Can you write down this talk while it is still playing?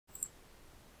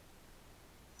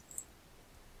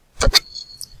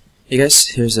Hey guys,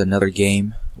 here's another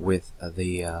game with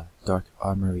the Dark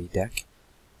Armory deck.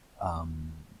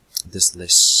 This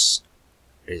list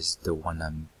is the one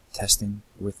I'm testing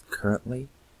with currently.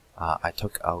 I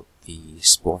took out the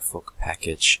Sporefolk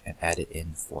package and added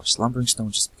in 4 Slumbering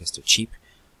Stones just because they're cheap.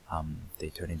 They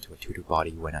turn into a 2/2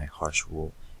 body when I harsh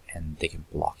rule, and they can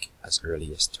block as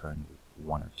early as turn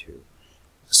 1 or 2,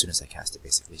 as soon as I cast it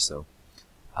basically. So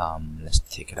let's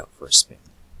take it out for a spin.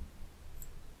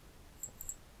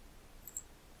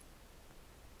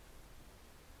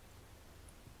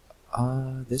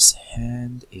 This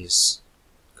hand is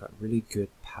got really good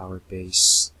power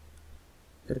base.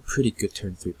 Got a pretty good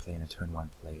turn 3 play and a turn 1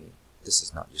 play. This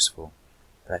is not useful,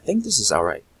 but I think this is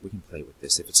alright. We can play with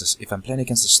this. If I'm playing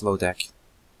against a slow deck,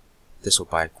 this will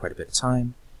buy quite a bit of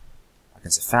time.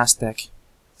 Against a fast deck,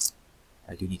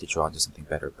 I do need to draw into something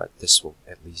better, but this will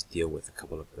at least deal with a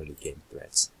couple of early game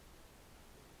threats.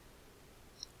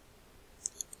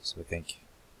 So I think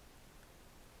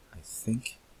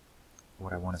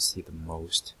what I want to see the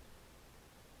most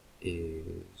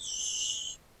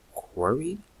is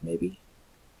Quarry, maybe?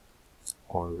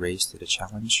 Or Raise to the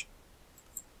Challenge.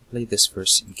 Play this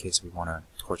first in case we want to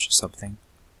torch something.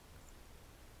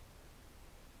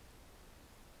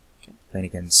 Okay, playing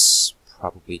against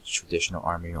probably traditional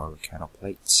Armory or Volcano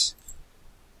Plates.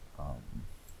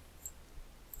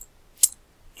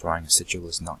 Drawing a Sigil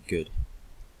is not good.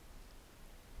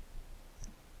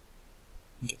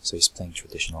 Okay, so he's playing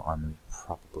traditional Armory,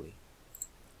 probably.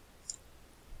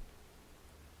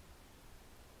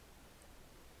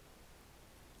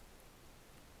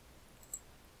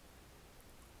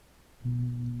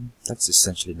 That's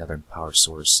essentially another power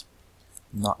source.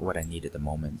 Not what I need at the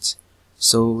moment.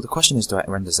 So the question is, do I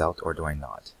run this out or do I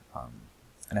not?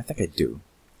 And I think I do.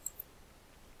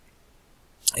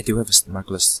 I do have a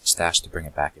Smuggler stash to bring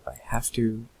it back if I have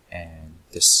to, and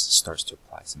this starts to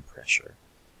apply some pressure.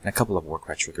 And a couple of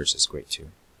Warcry triggers is great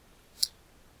too.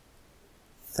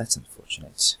 That's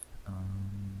unfortunate.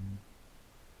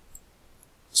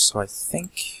 So I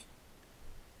think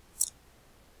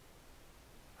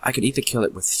I could either kill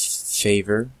it with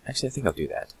Favor. Actually, I think I'll do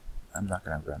that. I'm not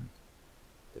gonna run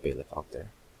the Bailiff out there.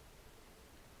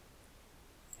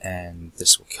 And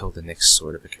this will kill the next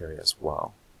Sword of Icaria as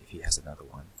well, if he has another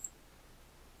one.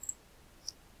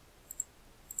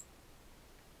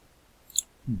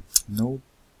 No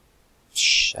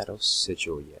Shadow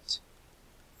Sigil yet.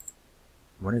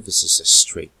 I wonder if this is a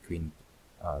straight green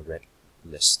red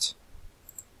list.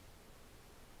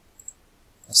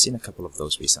 I've seen a couple of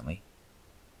those recently.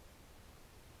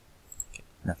 Okay,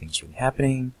 nothing's really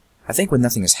happening. I think when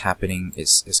nothing is happening,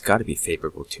 it's got to be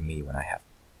favorable to me when I have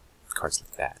cards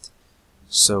like that.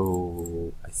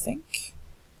 So I think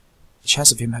the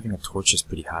chance of him having a torch is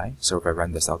pretty high. So if I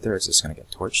run this out there, it's just going to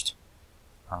get torched.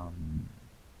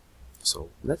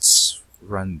 So let's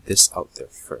run this out there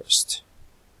first.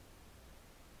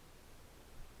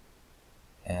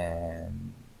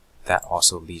 And that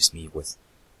also leaves me with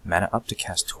mana up to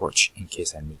cast Torch in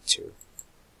case I need to.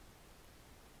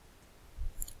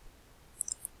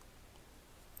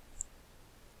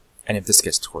 And if this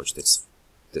gets torched,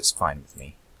 that's fine with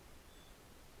me.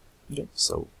 Okay,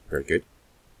 so very good.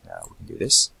 Now we can do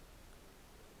this.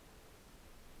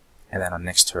 And then on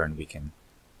next turn we can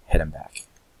hit him back.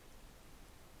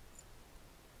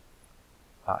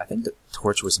 I think the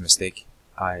torch was a mistake.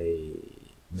 I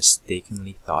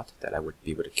mistakenly thought that I would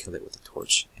be able to kill it with a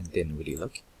torch and didn't really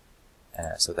look.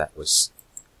 So that was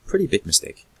a pretty big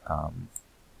mistake.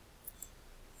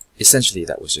 Essentially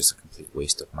that was just a complete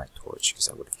waste of my torch because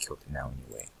I would have killed it now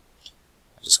anyway.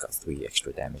 I just got 3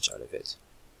 extra damage out of it.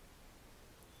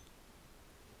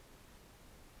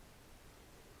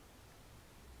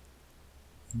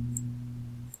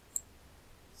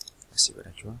 Let's see what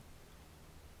I draw.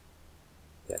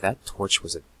 Yeah, that torch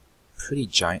was a pretty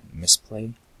giant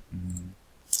misplay.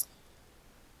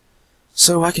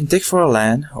 So I can dig for a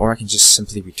land, or I can just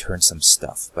simply return some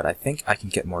stuff. But I think I can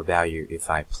get more value if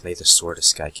I play the Sword of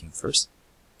Sky King first.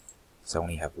 So I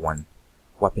only have 1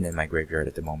 weapon in my graveyard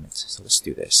at the moment. So let's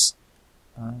do this.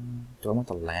 Do I want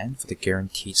the land for the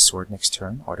guaranteed sword next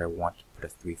turn, or do I want to put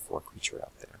a 3/4 creature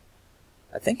out there?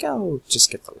 I think I'll just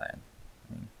get the land.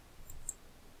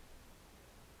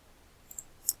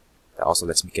 That also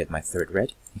lets me get my 3rd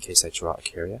red, in case I draw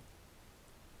Icaria.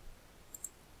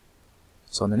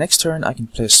 So on the next turn, I can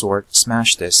play a sword,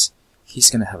 smash this.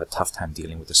 He's gonna have a tough time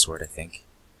dealing with the sword, I think.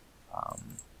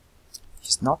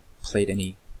 He's not played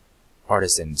any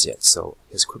artisans yet, so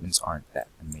his equipments aren't that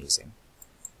amazing.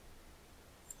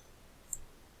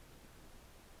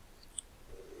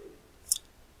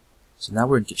 So now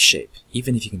we're in good shape.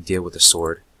 Even if he can deal with the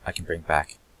sword, I can bring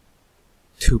back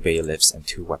 2 bailiffs and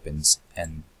 2 weapons,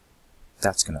 and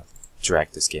that's gonna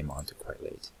drag this game on to quite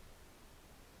late.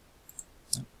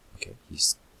 Okay,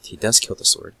 he does kill the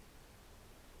sword.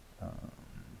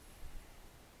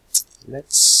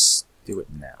 Let's do it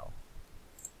now.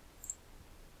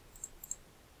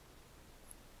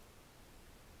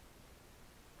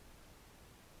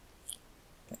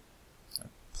 Okay.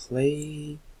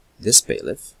 Play this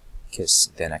bailiff,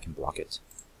 because then I can block it.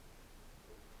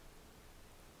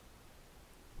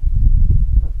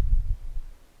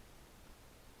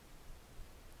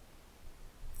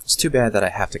 It's too bad that I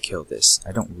have to kill this.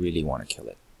 I don't really want to kill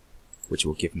it, which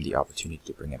will give him the opportunity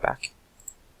to bring it back.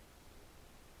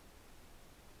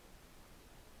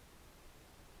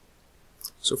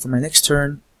 So for my next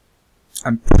turn,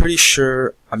 I'm pretty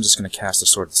sure I'm just going to cast the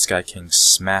Sword of the Sky King,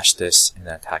 smash this, and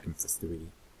then attack him for 3.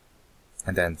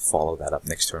 And then follow that up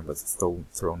next turn with the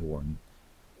Throne Warden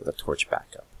with a torch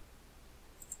backup.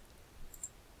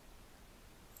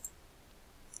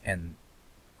 And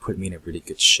put me in a really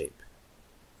good shape.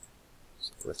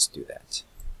 So let's do that.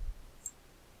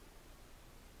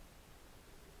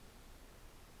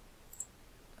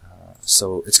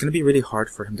 So it's going to be really hard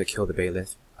for him to kill the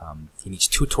bailiff. He needs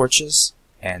 2 torches,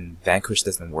 and Vanquish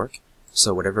doesn't work.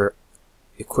 So whatever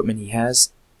equipment he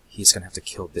has, he's going to have to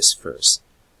kill this first.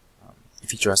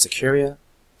 If he draws the Curia,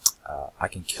 I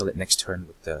can kill it next turn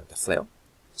with the flail.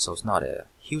 So it's not a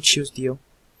huge deal.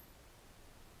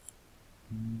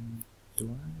 Do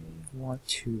I want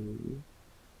to...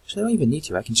 Actually, I don't even need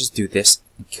to. I can just do this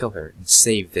and kill her and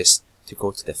save this to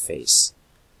go to the face.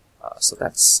 So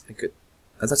that's a good...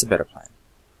 that's a better plan.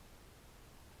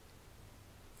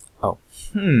 Oh,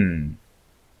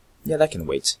 yeah, that can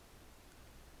wait.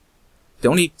 The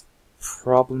only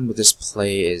problem with this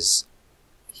play is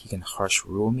he can harsh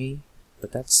rule me,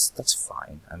 but that's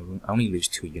fine. I only lose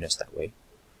 2 units that way.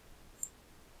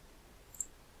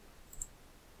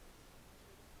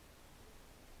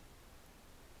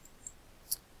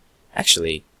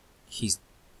 Actually, he's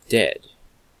dead.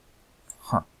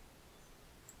 Huh.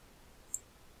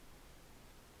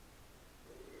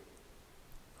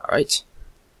 Alright.